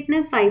इंटरवल कितना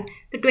है 5,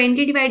 तो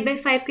 20 डिवाइड बाई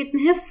 5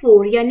 कितना है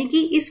 4, यानी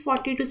कि इस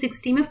 40 to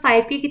 60 में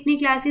 5 की कितनी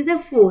क्लासेस है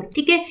 4।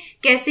 ठीक है,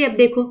 कैसे, अब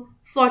देखो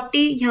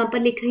 40 यहाँ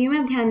पर लिख रही हूँ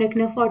मैं, ध्यान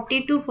रखना,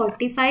 40 to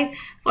 45,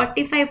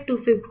 45 to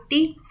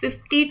 50,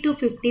 50 to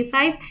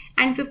 55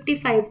 and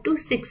 55 to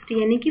 60,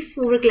 यानी कि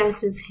 4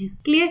 क्लासेस हैं।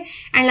 क्लियर।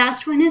 एंड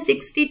लास्ट वन है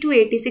 60 to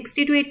 80,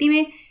 60 to 80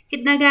 में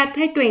कितना गैप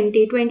है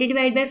 20, 20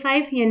 डिवाइड बाई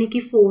 5 यानी कि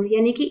 4,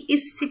 यानी कि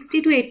इस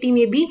 60 to 80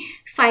 में भी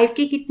 5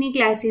 की कितनी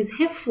क्लासेस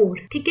है 4।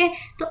 ठीक है,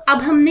 तो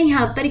अब हमने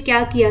यहाँ पर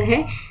क्या किया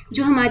है,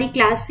 जो हमारी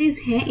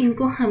क्लासेस हैं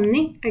इनको हमने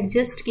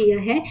एडजस्ट किया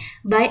है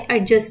बाय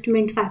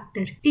एडजस्टमेंट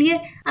फैक्टर। क्लियर।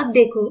 अब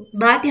देखो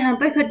बात यहाँ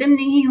पर खत्म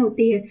नहीं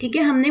होती है। ठीक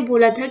है, हमने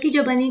बोला था कि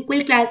जब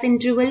अनइक्वल क्लास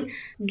इंटरवल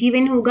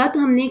गिवन होगा तो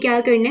हमने क्या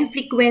करना है,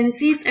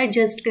 फ्रीक्वेंसीज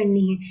एडजस्ट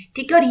करनी है।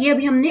 ठीक है, और ये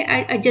अभी हमने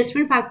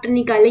एडजस्टमेंट फैक्टर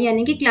निकाले,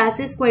 यानी कि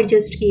क्लासेस को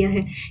एडजस्ट किया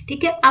है।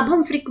 ठीक है, अब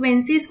हम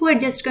फ्रीक्वेंसीज को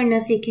एडजस्ट करना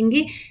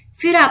सीखेंगे,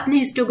 फिर आपने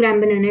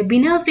हिस्टोग्राम बनाना है।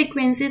 बिना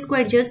फ्रीक्वेंसीज को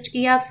एडजस्ट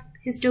किया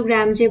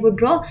हिस्टोग्राम जो वो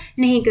ड्रॉ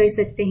नहीं कर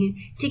सकते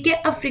हैं। ठीक है,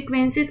 अब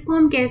फ्रीक्वेंसीज को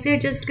हम कैसे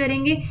एडजस्ट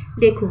करेंगे,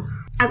 देखो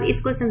अब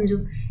इसको समझो।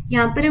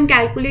 यहाँ पर हम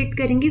कैलकुलेट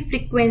करेंगे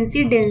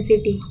फ्रीक्वेंसी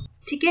डेंसिटी।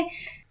 ठीक है,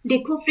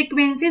 देखो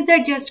फ्रीक्वेंसीज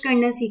एडजस्ट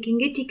करना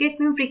सीखेंगे। ठीक है,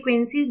 इसमें हम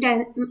फ्रीक्वेंसीज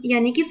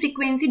यानी कि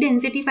फ्रीक्वेंसी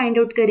डेंसिटी फाइंड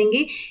आउट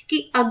करेंगे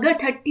कि अगर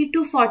 30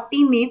 to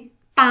 40 में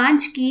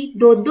 5 की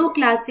दो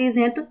क्लासेस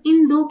हैं तो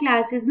इन 2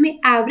 क्लासेस में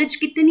एवरेज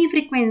कितनी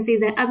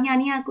फ्रीक्वेंसीज हैं। अब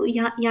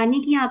यानी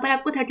कि यहाँ पर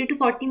आपको 30 to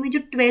 40 में जो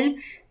 12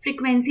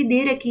 फ्रीक्वेंसी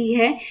दे रखी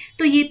है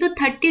तो ये तो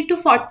 30 to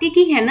 40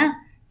 की है ना।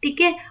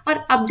 ठीक है, और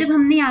अब जब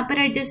हमने यहाँ पर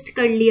एडजस्ट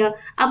कर लिया,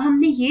 अब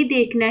हमने ये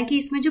देखना है कि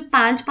इसमें जो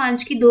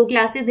 5 की 2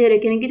 क्लासेस दे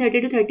रखे हैं कि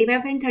 30 to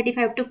 35 एंड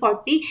 35 to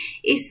 40,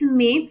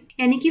 इसमें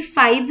यानी कि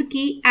 5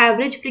 की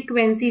एवरेज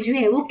फ्रीक्वेंसी जो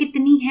है वो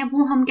कितनी है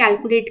वो हम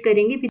कैलकुलेट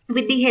करेंगे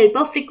with the help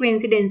of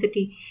frequency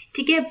density.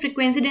 ठीक है,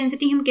 फ्रीक्वेंसी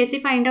डेंसिटी हम कैसे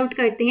फाइंड आउट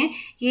करते हैं,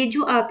 ये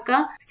जो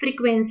आपका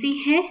फ्रीक्वेंसी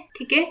है,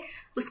 ठीक है,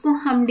 उसको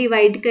हम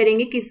डिवाइड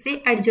करेंगे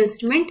किससे,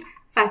 एडजस्टमेंट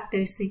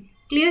फैक्टर से।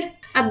 क्लियर।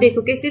 अब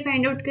देखो कैसे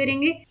फाइंड आउट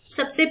करेंगे।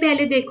 सबसे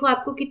पहले देखो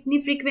आपको कितनी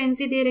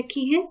फ्रीक्वेंसी दे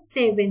रखी है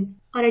 7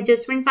 और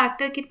एडजस्टमेंट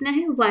फैक्टर कितना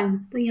है 1,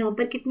 तो यहाँ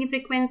पर कितनी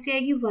फ्रीक्वेंसी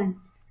आएगी 1।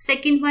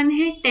 सेकेंड वन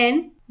है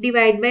 10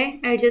 डिवाइड बाय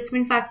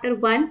एडजस्टमेंट फैक्टर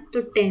 1,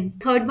 तो 10।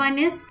 Third one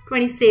is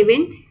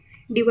 27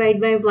 divide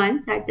by 1,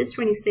 that is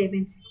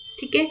 27।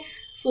 ठीक है,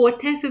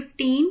 फोर्थ है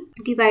 15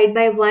 डिवाइड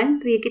बाय 1,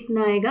 तो ये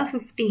कितना आएगा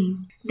 15।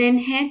 देन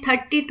है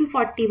 30 to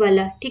 40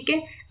 वाला। ठीक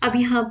है, अब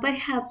यहाँ पर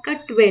है आपका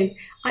 12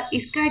 और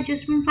इसका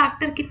एडजस्टमेंट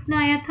फैक्टर कितना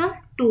आया था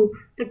 2,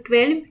 तो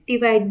 12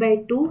 डिवाइड बाय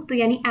 2, तो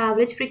यानी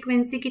एवरेज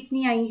फ्रीक्वेंसी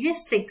कितनी आई है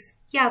 6।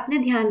 ये आपने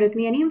ध्यान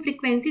रखना, यानी हम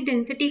फ्रीक्वेंसी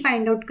डेंसिटी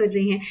फाइंड आउट कर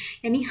रहे हैं,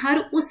 यानी हर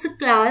उस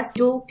क्लास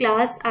जो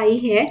क्लास आई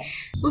है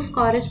उस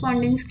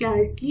कॉरेस्पॉन्डेंस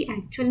क्लास की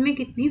एक्चुअल में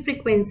कितनी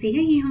फ्रीक्वेंसी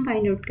है ये हम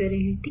फाइंड आउट कर रहे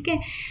हैं। ठीक है,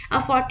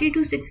 अब 40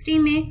 to 60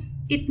 में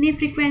कितनी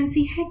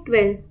फ्रीक्वेंसी है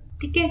 12।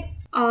 ठीक है,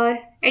 और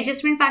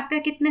एडजस्टमेंट फैक्टर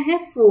कितना है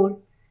 4,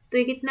 तो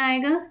ये कितना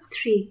आएगा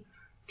 3।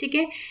 ठीक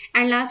है,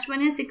 एंड लास्ट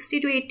वन है 60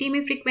 to 80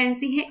 में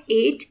फ्रीक्वेंसी है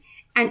 8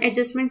 एंड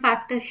एडजस्टमेंट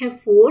फैक्टर है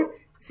 4,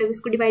 तो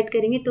इसको डिवाइड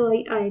करेंगे तो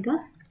आएगा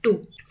 2।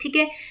 ठीक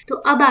है, तो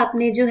अब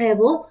आपने जो है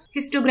वो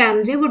हिस्टोग्राम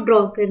जो है वो ड्रॉ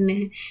करने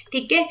हैं।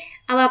 ठीक है,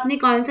 अब आपने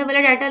कौन सा वाला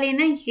डाटा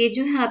लेना है, ये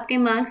जो है आपके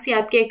मार्क्स ये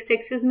आपके एक्स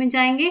एक्सिस में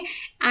जाएंगे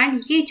एंड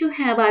ये जो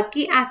है अब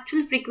आपकी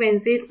एक्चुअल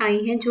फ्रीक्वेंसीज आई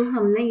हैं जो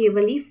हमने ये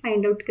वाली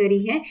फाइंड आउट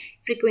करी है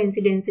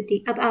फ्रीक्वेंसी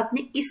डेंसिटी। अब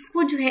आपने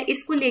इसको जो है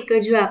इसको लेकर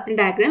जो है आपने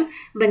डायग्राम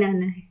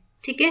बनाना है।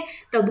 ठीक है,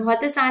 तो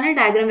बहुत आसान है,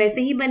 डायग्राम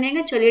वैसे ही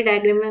बनेगा। चलिए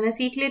डायग्राम बनाना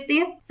सीख लेते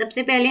हैं।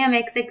 सबसे पहले हम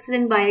x axis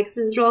and Y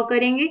axis draw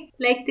करेंगे।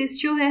 लाइक दिस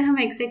जो है हम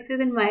x axis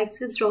and Y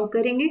axis draw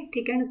करेंगे।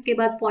 ठीक है, उसके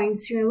बाद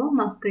पॉइंट्स जो है वो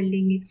मार्क कर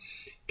लेंगे।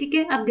 ठीक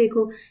है, अब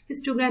देखो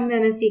हिस्टोग्राम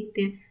बनाना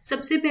सीखते हैं।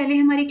 सबसे पहले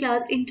हमारी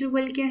क्लास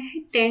इंटरवल क्या है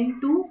 10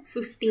 to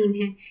 15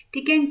 है।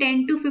 ठीक है,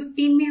 10 to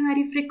 15 में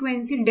हमारी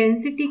फ्रीक्वेंसी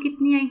डेंसिटी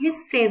कितनी आई है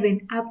 7।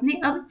 आपने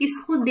अब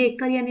इसको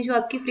देखकर यानी जो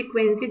आपकी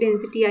फ्रीक्वेंसी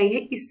डेंसिटी आई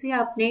है इससे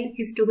आपने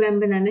हिस्टोग्राम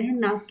बनाना है,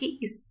 ना कि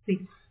इससे।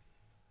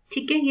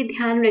 ठीक है, ये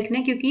ध्यान रखना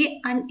है क्योंकि ये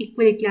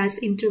अनइक्वल क्लास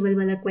इंटरवल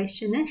वाला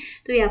क्वेश्चन है,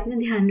 तो ये आपने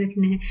ध्यान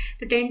रखना है।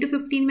 तो 10 to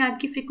 15 में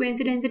आपकी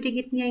फ्रीक्वेंसी डेंसिटी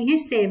कितनी आई है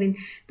 7।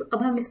 तो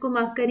अब हम इसको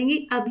मार्क करेंगे।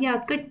 अब ये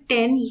आपका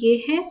 10 ये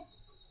है,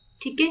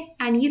 ठीक है,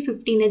 एंड ये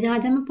 15 है। जहाँ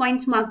जहाँ मैं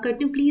पॉइंट्स मार्क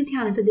करती हूँ प्लीज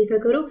ध्यान से देखा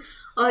करो।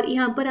 और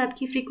यहाँ पर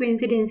आपकी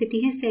फ्रीक्वेंसी डेंसिटी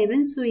है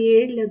 7, सो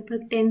ये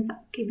लगभग 10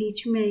 के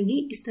बीच में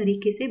आएगी, इस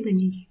तरीके से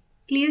बनेगी।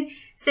 क्लियर।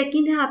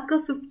 सेकंड है आपका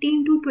 15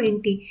 to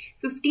 20।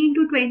 15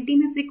 to 20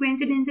 में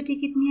फ्रीक्वेंसी डेंसिटी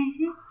कितनी आई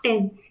है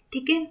 10।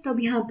 ठीक है, तो अब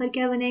यहाँ पर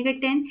क्या बनेगा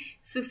 10।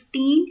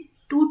 15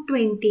 to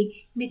 20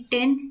 में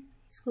 10,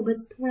 इसको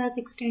बस थोड़ा सा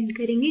एक्सटेंड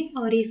करेंगे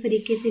और इस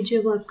तरीके से जो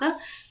है वो आपका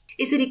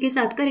इस तरीके से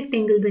आपका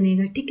रेक्टेंगल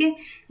बनेगा। ठीक है,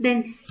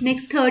 देन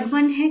नेक्स्ट थर्ड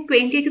वन है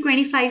 20 to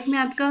 25 में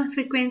आपका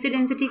फ्रीक्वेंसी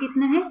डेंसिटी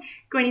कितना है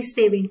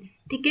 27।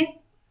 ठीक है,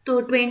 तो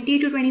 20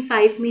 to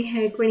 25 में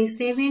है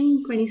 27,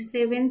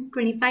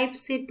 25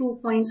 से 2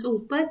 पॉइंट्स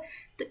ऊपर,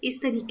 तो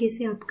इस तरीके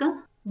से आपका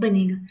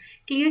बनेगा।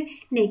 क्लियर।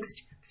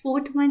 नेक्स्ट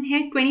फोर्थ वन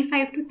है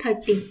 25 to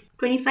 30।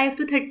 25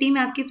 to 30 में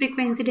आपकी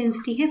फ्रीक्वेंसी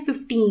डेंसिटी है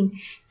 15।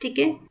 ठीक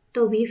है,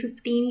 तो अब ये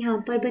 15 यहाँ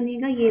पर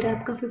बनेगा, ये रहा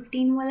आपका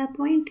 15 वाला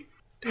पॉइंट,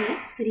 तो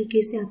इस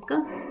तरीके से आपका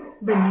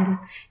बनेगा।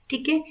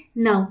 ठीक है,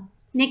 नाउ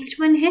नेक्स्ट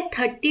वन है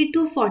 30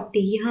 to 40।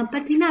 यहाँ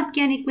पर थी ना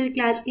आपकी अनइक्वल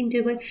क्लास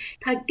इंटरवल,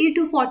 30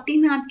 to 40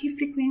 में आपकी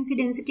फ्रीक्वेंसी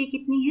डेंसिटी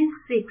कितनी है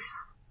 6।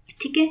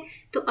 ठीक है,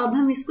 तो अब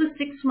हम इसको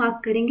 6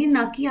 मार्क करेंगे,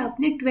 ना कि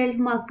आपने 12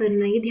 मार्क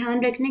करना है, ये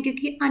ध्यान रखना है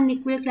क्योंकि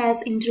अनइक्वल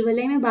क्लास इंटरवल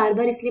है। मैं बार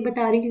बार इसलिए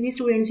बता रही हूँ क्योंकि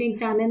स्टूडेंट्स जो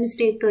एग्जाम में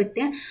मिस्टेक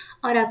करते हैं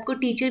और आपको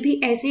टीचर भी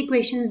ऐसे ही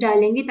क्वेश्चंस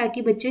डालेंगे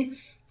ताकि बच्चे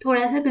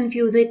थोड़ा सा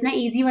कंफ्यूज हो। इतना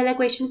इजी वाला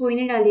क्वेश्चन कोई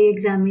नहीं डालेगा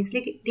एग्जाम में,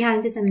 इसलिए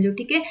ध्यान से समझो।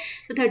 ठीक है,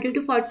 तो 30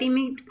 to 40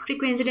 में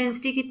फ्रीक्वेंसी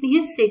डेंसिटी कितनी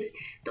है 6।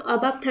 तो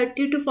अब आप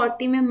 30 to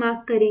 40 में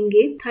मार्क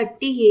करेंगे,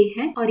 30 ये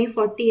है और ये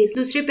 40 है।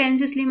 दूसरे पेन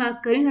से इसलिए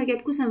मार्क करें ताकि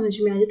आपको समझ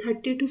में आ जाए।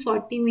 30 to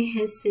 40 में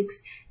है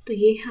 6, तो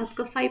ये है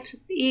आपका 5,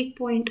 एक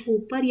पॉइंट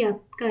ऊपर ये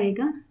आपका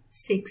आएगा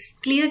 6।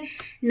 क्लियर।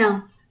 नाउ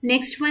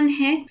नेक्स्ट वन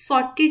है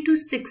 40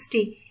 to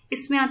 60।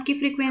 इसमें आपकी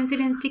फ्रीक्वेंसी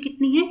डेंसिटी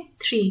कितनी है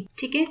 3।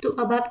 ठीक है, तो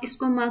अब आप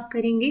इसको मार्क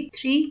करेंगे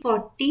 3,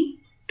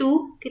 42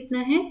 कितना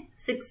है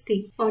 60,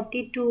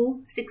 42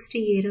 60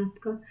 ये रहा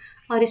आपका,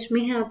 और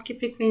इसमें है आपकी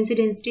फ्रीक्वेंसी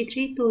डेंसिटी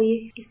 3, तो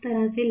ये इस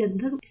तरह से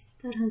लगभग इस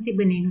तरह से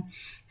बनेगा।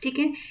 ठीक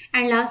है,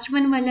 एंड लास्ट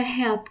वन वाला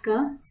है आपका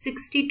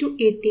 60 to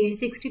 80 है।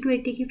 60 to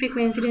 80 की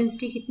फ्रीक्वेंसी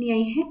डेंसिटी कितनी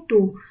आई है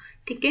 2।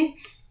 ठीक है,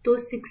 तो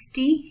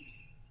 60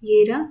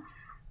 ये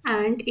रहा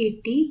एंड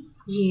 80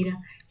 ये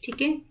रहा।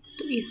 ठीक है,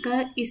 तो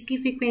इसकी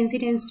फ्रीक्वेंसी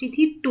डेंसिटी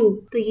थी 2,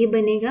 तो ये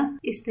बनेगा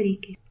इस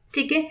तरीके।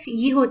 ठीक है,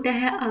 ये होता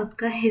है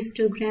आपका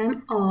histogram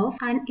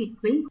of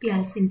unequal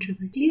class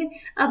interval. Clear.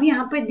 अब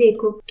यहाँ पर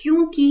देखो,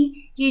 क्योंकि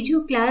ये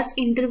जो क्लास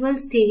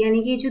इंटरवल्स थे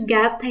यानी कि ये जो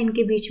गैप था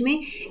इनके बीच में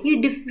ये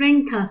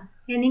डिफरेंट था,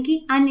 यानी कि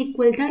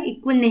अनइक्वल था,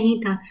 इक्वल नहीं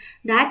था।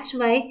 दैट्स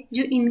वाई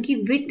जो इनकी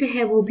विड्थ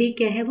है वो भी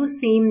क्या है, वो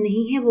सेम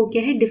नहीं है, वो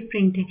क्या है,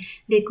 डिफरेंट है।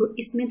 देखो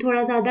इसमें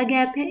थोड़ा ज़्यादा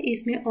गैप है,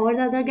 इसमें और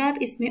ज़्यादा गैप,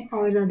 इसमें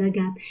और ज़्यादा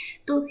गैप।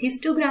 तो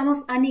histogram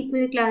of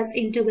unequal class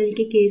interval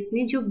के केस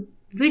में जो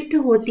विड्थ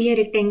होती है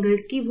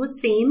रेक्टेंगल्स की वो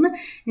सेम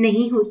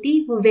नहीं होती,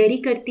 वो वेरी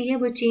करती है,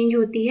 वो चेंज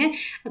होती है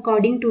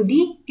according to the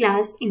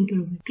class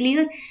interval.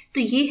 Clear.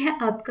 तो ये है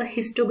आपका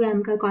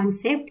हिस्टोग्राम का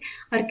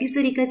कॉन्सेप्ट। और किस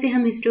तरीके से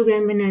हम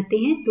हिस्टोग्राम बनाते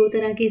हैं, 2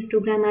 तरह के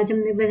हिस्टोग्राम आज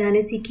हमने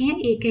बनाने सीखे हैं।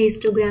 एक है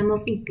histogram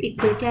of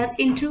equal class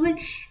interval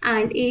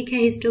and एक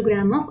है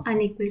histogram of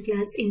unequal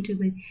class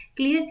interval.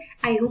 Clear.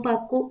 I hope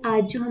आपको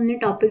आज जो हमने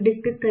टॉपिक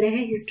डिस्कस करा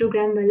है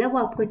हिस्टोग्राम वाला वो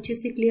आपको अच्छे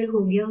से क्लियर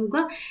हो गया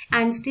होगा।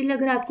 एंड स्टिल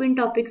अगर आपको इन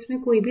टॉपिक्स में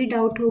कोई भी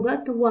डाउट होगा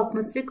तो वो आप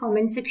मुझसे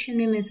कमेंट सेक्शन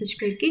में मैसेज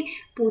करके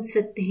पूछ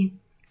सकते हैं।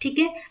 ठीक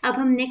है, अब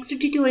हम नेक्स्ट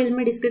ट्यूटोरियल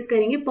में डिस्कस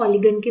करेंगे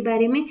पॉलीगन के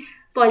बारे में।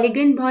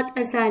 पॉलीगन बहुत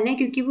आसान है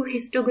क्योंकि वो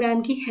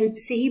हिस्टोग्राम की हेल्प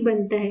से ही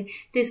बनता है,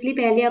 तो इसलिए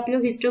पहले आप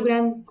लोग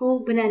हिस्टोग्राम को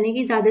बनाने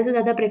की ज़्यादा से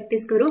ज़्यादा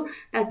प्रैक्टिस करो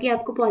ताकि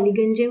आपको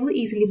पॉलीगन जो है वो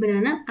ईजिली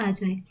बनाना आ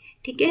जाए।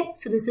 ठीक है,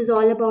 so this is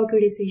all about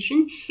today's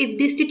session. If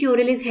this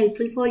tutorial is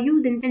helpful for you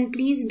then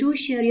please do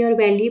share your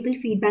valuable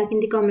feedback in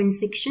the comment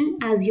section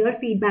as your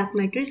feedback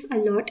matters a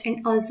lot,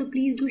 and also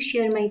please do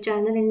share my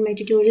channel and my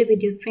tutorial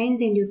with your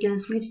friends and your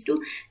classmates too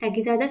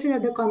ताकि ज़्यादा से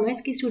ज़्यादा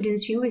commerce के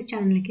students जो इस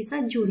channel के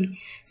साथ जुड़े।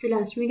 सो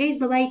लास्ट में guys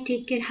bye bye,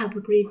 take care, have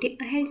a great day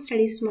ahead,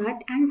 study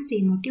smart and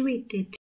stay motivated.